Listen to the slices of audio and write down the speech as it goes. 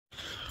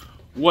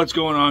What's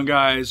going on,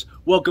 guys?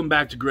 Welcome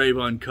back to Grave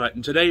Uncut,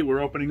 and today we're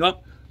opening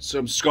up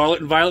some Scarlet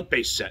and Violet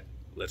base set.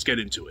 Let's get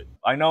into it.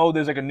 I know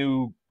there's like a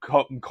new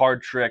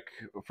card trick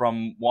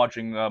from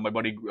watching my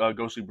buddy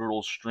Ghostly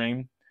Brutal's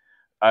stream.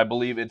 I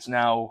believe it's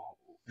now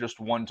just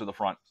one to the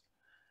front.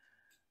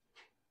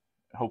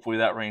 Hopefully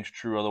that rings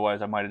true,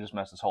 otherwise I might have just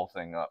messed this whole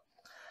thing up.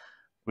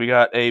 We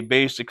got a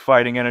basic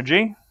Fighting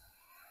Energy,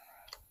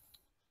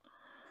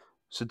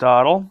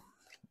 Citadel,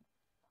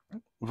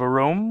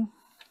 Varoom,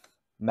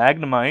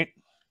 Magnemite,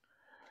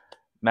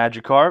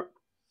 Magikarp,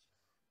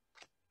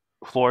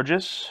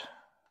 Florges.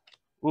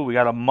 Ooh, we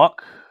got a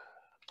Muck,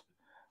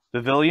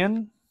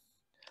 Pavilion,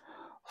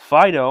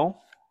 Fido,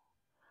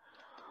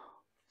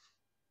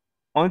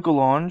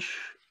 Oinkologne,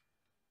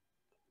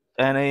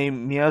 and a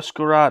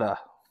Meowscarada.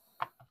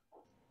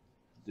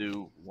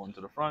 Do one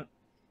to the front.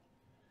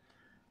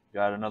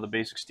 Got another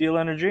basic Steel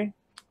Energy,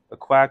 a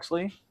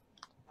Quaxley,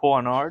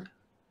 Pornard,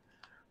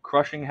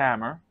 Crushing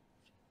Hammer,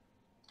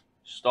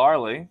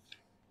 Starly,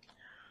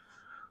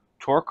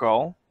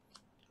 Torkoal,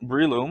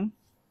 Breloom,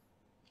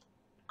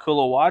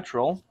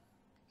 Kilowattrel,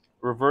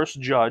 Reverse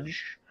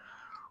Judge.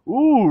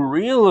 Ooh,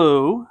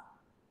 Riolu.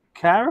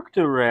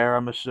 Character rare,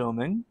 I'm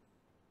assuming.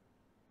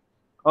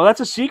 Oh, that's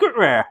a secret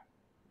rare.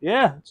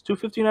 Yeah, it's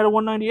 215 out of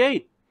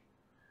 198.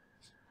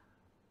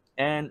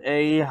 And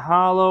a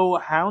Hollow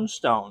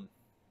Houndstone.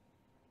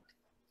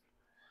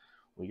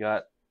 We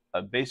got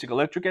a basic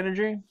Electric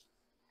Energy,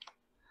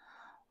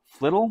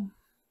 Flittle,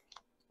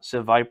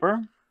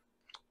 Seviper,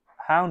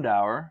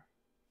 Houndour,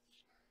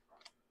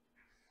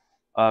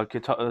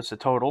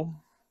 Citadel,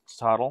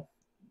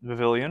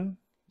 Pavilion,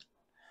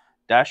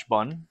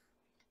 Dashbun,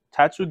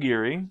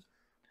 Tatsugiri,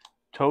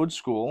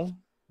 Toadschool,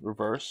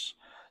 reverse,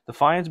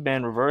 Defiance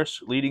Band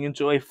reverse, leading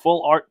into a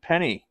full art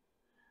Penny.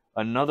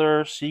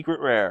 Another secret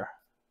rare.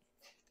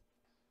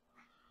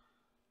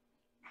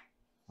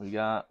 We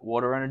got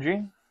Water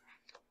Energy,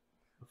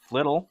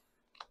 Flittle,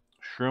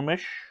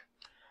 Shroomish,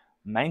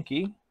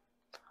 Mankey,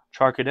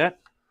 Charcadet,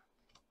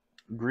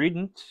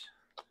 Greedent,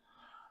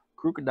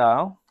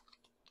 Crocodile,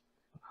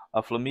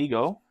 a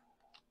Flamigo,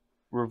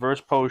 Reverse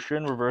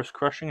Potion, Reverse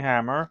Crushing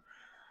Hammer.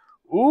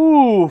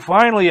 Ooh,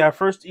 finally our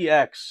first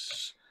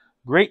EX.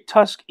 Great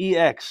Tusk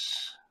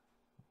EX.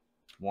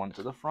 One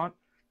to the front.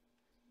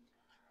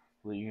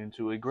 Leading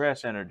into a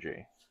Grass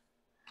Energy.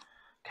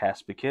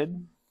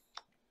 Caspikid,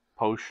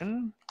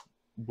 Potion,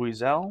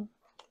 Buizel,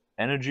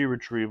 Energy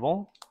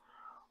Retrieval,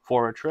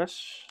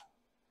 Fortress,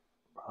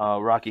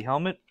 Rocky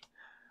Helmet,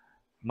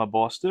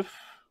 Mabostiff,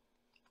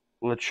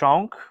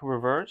 Lechonk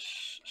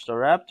reverse,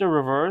 Staraptor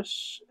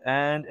reverse,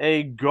 and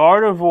a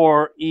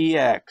Gardevoir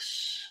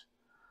EX.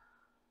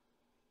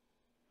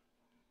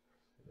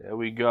 There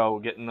we go,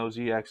 getting those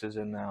EXs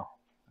in now.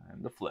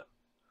 And the flip.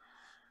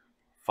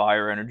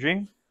 Fire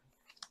Energy,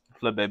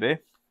 Flabébé,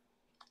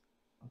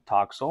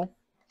 Toxel,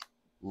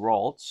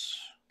 Ralts,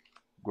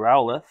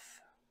 Growlithe,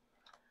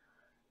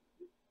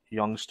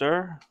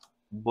 Youngster,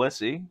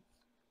 Blissey,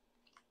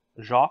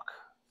 Jacques,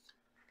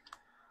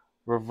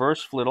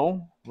 Reverse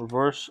Flittle,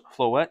 Reverse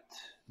Floette,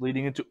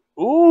 leading into,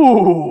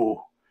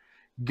 ooh,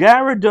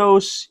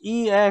 Gyarados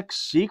EX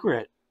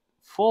Secret,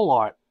 full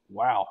art.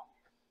 Wow.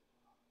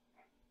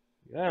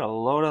 Got a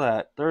load of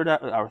that.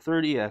 Our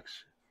third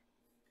EX.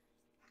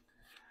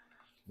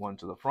 One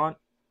to the front.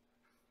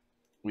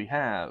 We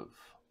have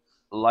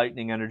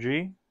Lightning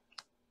Energy,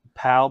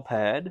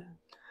 Palpad,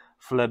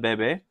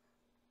 Flabébé,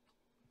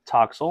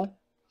 Toxel,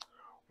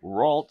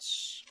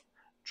 Ralts,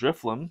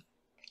 Drifloon,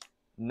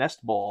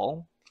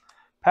 Nestball,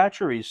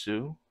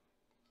 Pachirisu,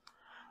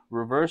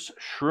 Reverse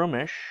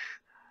Shroomish.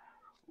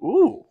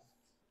 Ooh.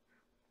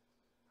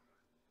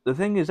 The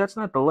thing is, that's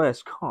not the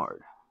last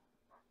card.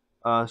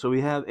 So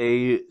we have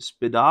a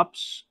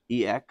Spidops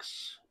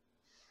EX,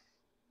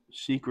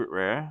 secret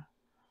rare,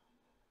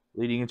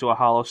 leading into a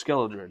Hollow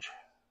Skeledridge.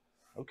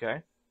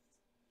 Okay.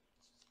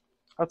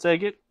 I'll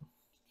take it.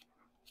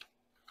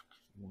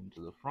 One to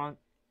the front.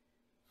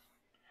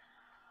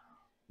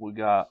 We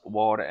got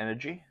Water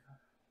Energy,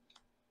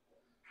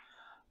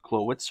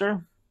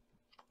 Clowitzer,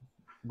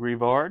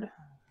 Grievard,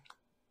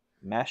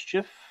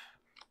 Maschiff,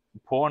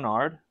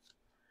 Pornard,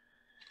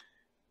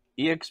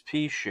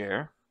 EXP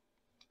Share,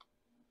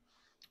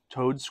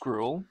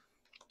 Toadscruel,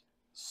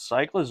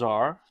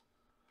 Cyclizar,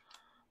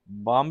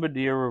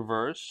 Bombardier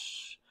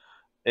Reverse,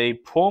 a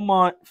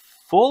Pawmont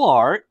Full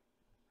Art,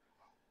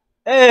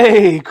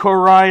 hey,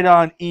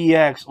 Koraidon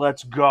EX,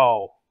 let's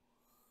go.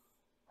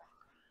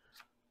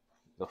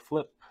 The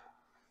flip.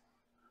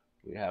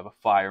 We have a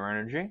Fire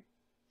Energy,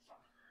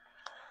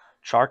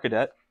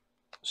 Charcadet,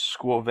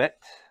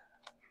 Squovette,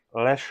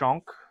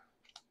 Lechonk,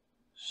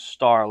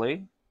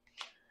 Starly,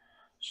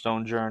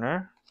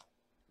 Stonejourner,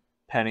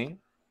 Penny,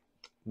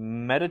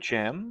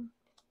 Metacham,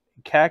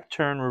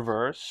 Cacturn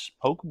reverse,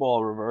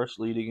 Pokeball reverse,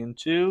 leading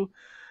into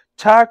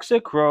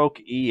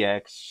Toxicroak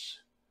EX.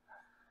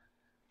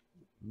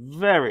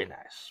 Very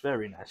nice,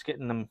 very nice.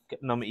 Getting them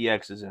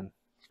EXs in.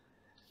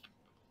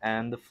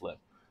 And the flip.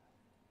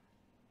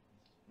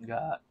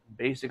 Got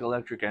basic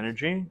Electric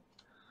Energy,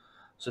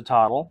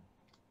 Citadel,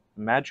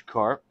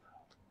 Magikarp,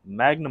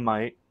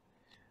 Magnemite,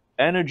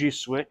 Energy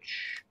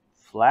Switch,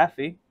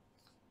 Flaffy,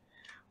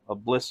 a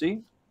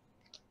Blissey,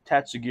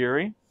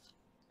 Tatsugiri,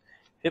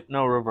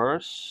 Hypno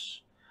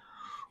Reverse,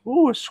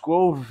 ooh, a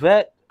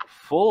Squovette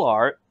Full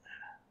Art,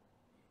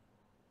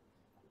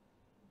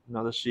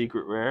 another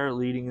secret rare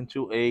leading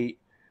into a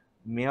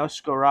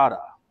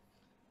Meowscarada.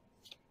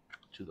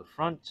 To the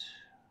front,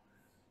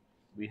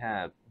 we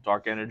have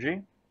Dark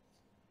Energy,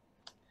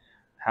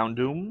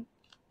 Houndoom,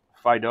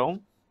 Fido,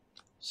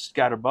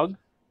 Scatterbug,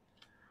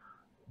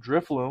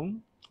 Drifloon,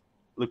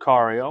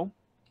 Lucario,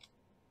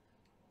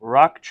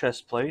 Rock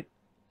Chestplate,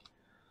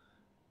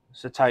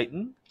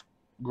 Satitan,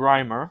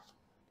 Grimer,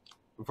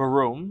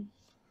 Varoom.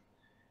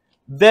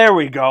 There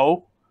we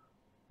go.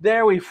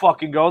 There we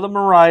fucking go. The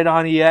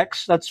Miraidon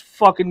EX. Let's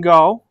fucking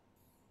go.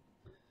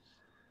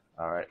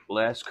 Alright,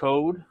 last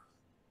code.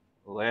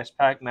 Last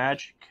pack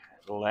magic.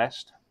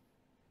 Last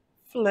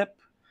flip.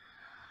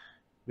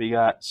 We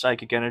got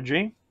Psychic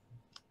Energy,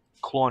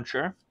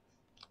 Clauncher,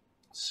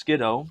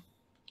 Skiddo,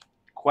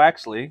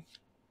 Quaxley,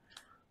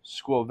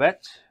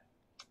 Squovette,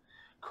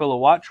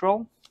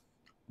 Kilowattrel,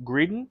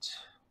 Greedent,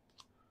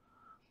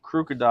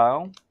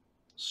 Crocodile,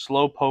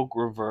 Slowpoke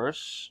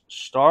Reverse,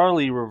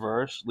 Starly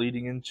Reverse,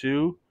 leading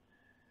into...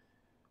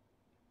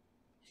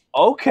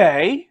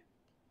 Okay.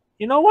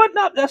 You know what?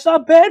 That's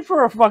not bad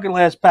for a fucking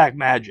last pack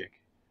magic.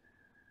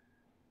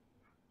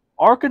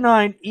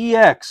 Arcanine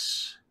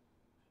EX.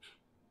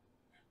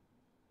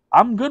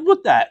 I'm good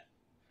with that.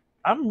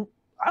 I'm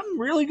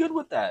really good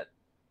with that.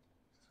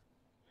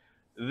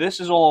 This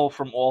is all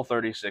from all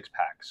 36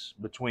 packs.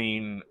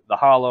 Between the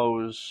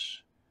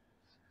Hollows,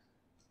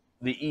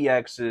 the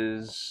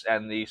EXs,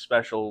 and the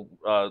special,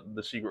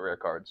 the secret rare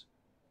cards.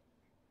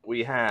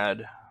 We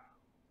had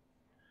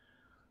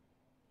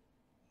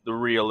the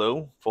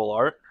Riolu Full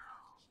Art.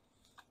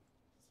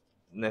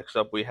 Next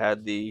up, we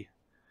had the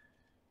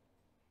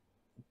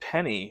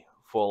Penny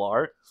Full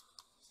Art.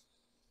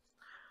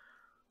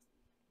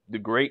 The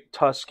Great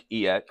Tusk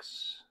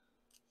EX.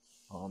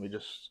 Let me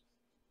just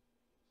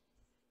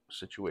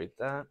situate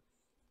that.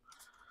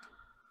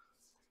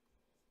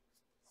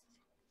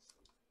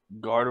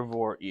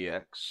 Gardevoir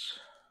EX.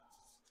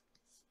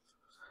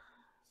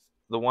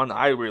 The one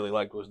I really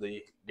liked was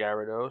the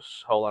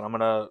Gyarados. Hold on, I'm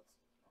gonna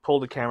pull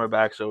the camera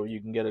back so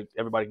you can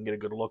everybody can get a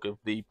good look of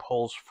the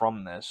pulls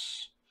from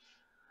this.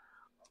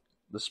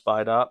 The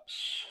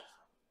Spidops,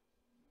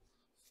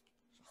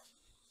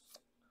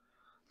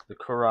 the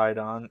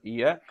Koraidon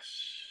EX,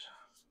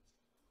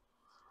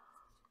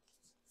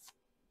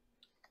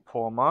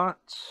 Pawmot,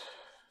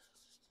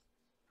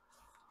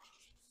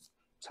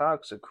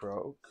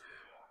 Toxicroak,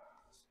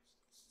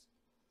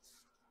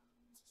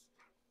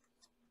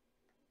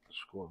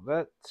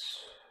 Squavette,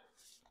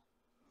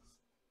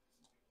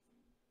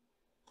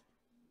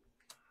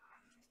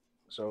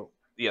 so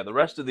yeah, the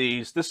rest of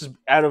these, this is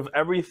out of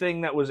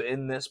everything that was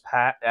in this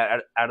pack,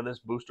 out of this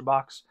booster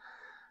box,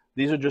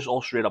 these are just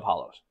all straight up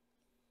hollows.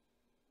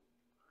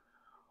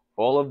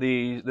 All of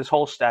these, this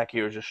whole stack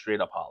here is just straight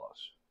up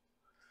hollows.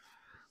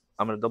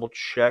 I'm going to double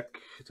check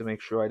to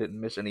make sure I didn't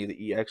miss any of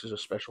the EXs or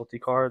specialty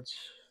cards,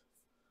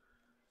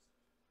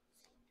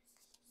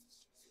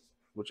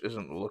 which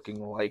isn't looking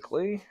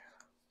likely.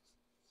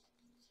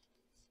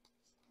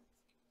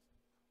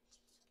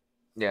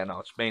 Yeah, no,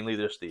 it's mainly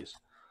just these.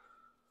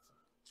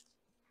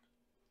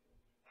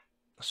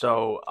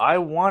 So I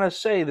want to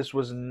say this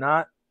was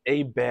not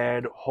a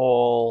bad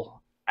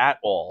haul at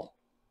all.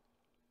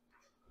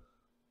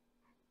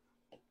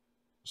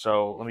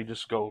 So let me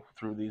just go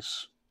through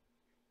these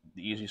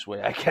the easiest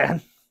way I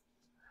can.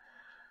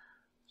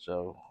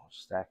 So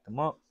stack them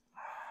up.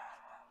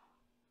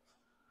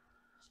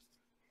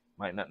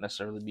 Might not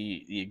necessarily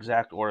be the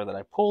exact order that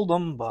I pulled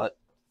them, but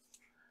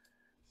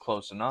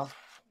close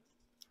enough.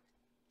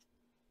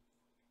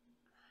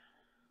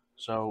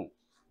 So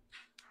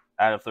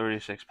out of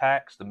 36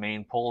 packs, the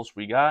main pulls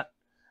we got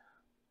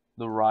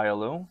the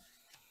Riolu,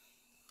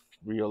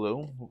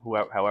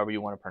 however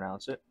you want to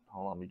pronounce it.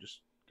 Hold on, let me just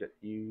get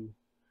you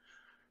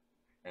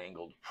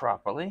angled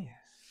properly.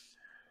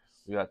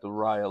 We got the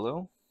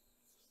Riolu.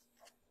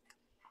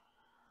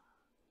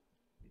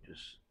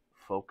 Just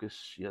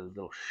focus, you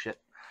little shit.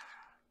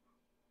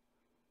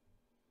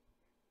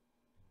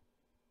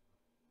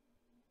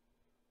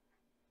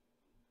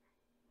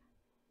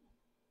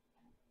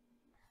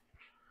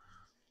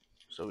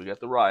 So we got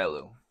the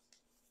Riolu.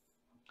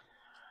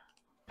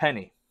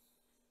 Penny,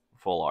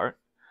 Full Art.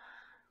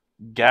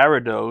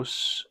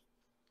 Gyarados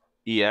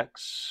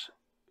EX.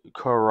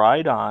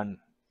 Koraidon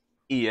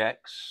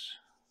EX.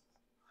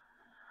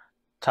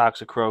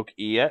 Toxicroak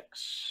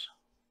EX.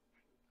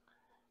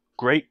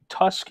 Great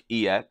Tusk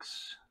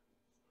EX.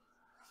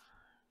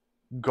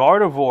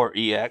 Gardevoir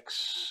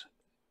EX.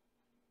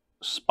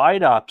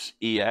 Spidops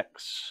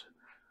EX.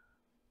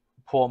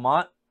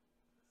 Pawmot.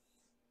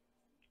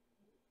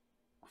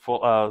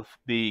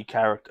 The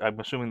character, I'm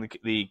assuming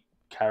the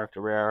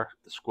character rare,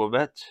 the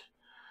Squavette.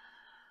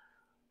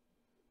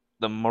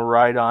 The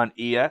Miraidon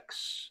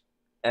EX.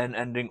 And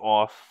ending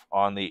off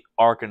on the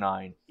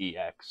Arcanine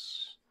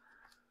EX.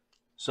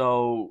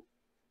 So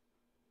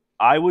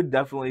I would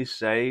definitely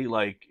say,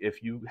 like,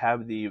 if you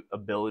have the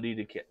ability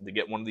to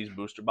get one of these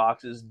booster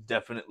boxes,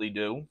 definitely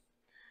do.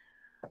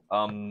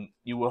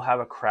 You will have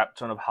a crap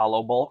ton of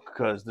hollow bulk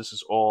because this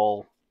is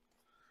all.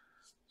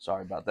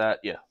 Sorry about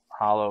that. Yeah,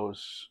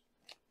 hollows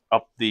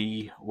up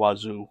the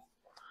wazoo.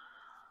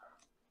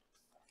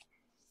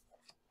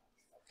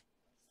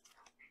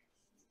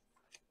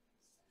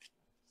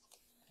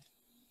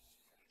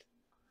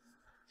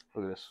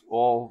 Look at this.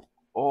 All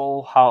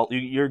hollow.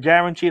 You're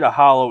guaranteed a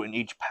hollow in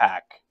each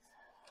pack.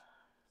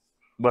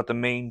 But the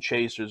main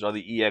chasers are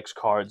the EX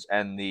cards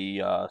and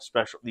the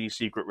the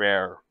secret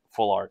rare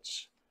full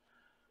arts.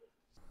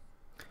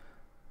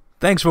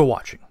 Thanks for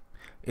watching.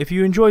 If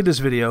you enjoyed this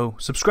video,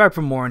 subscribe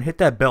for more and hit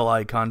that bell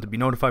icon to be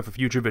notified for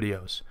future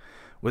videos.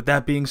 With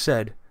that being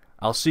said,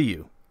 I'll see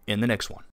you in the next one.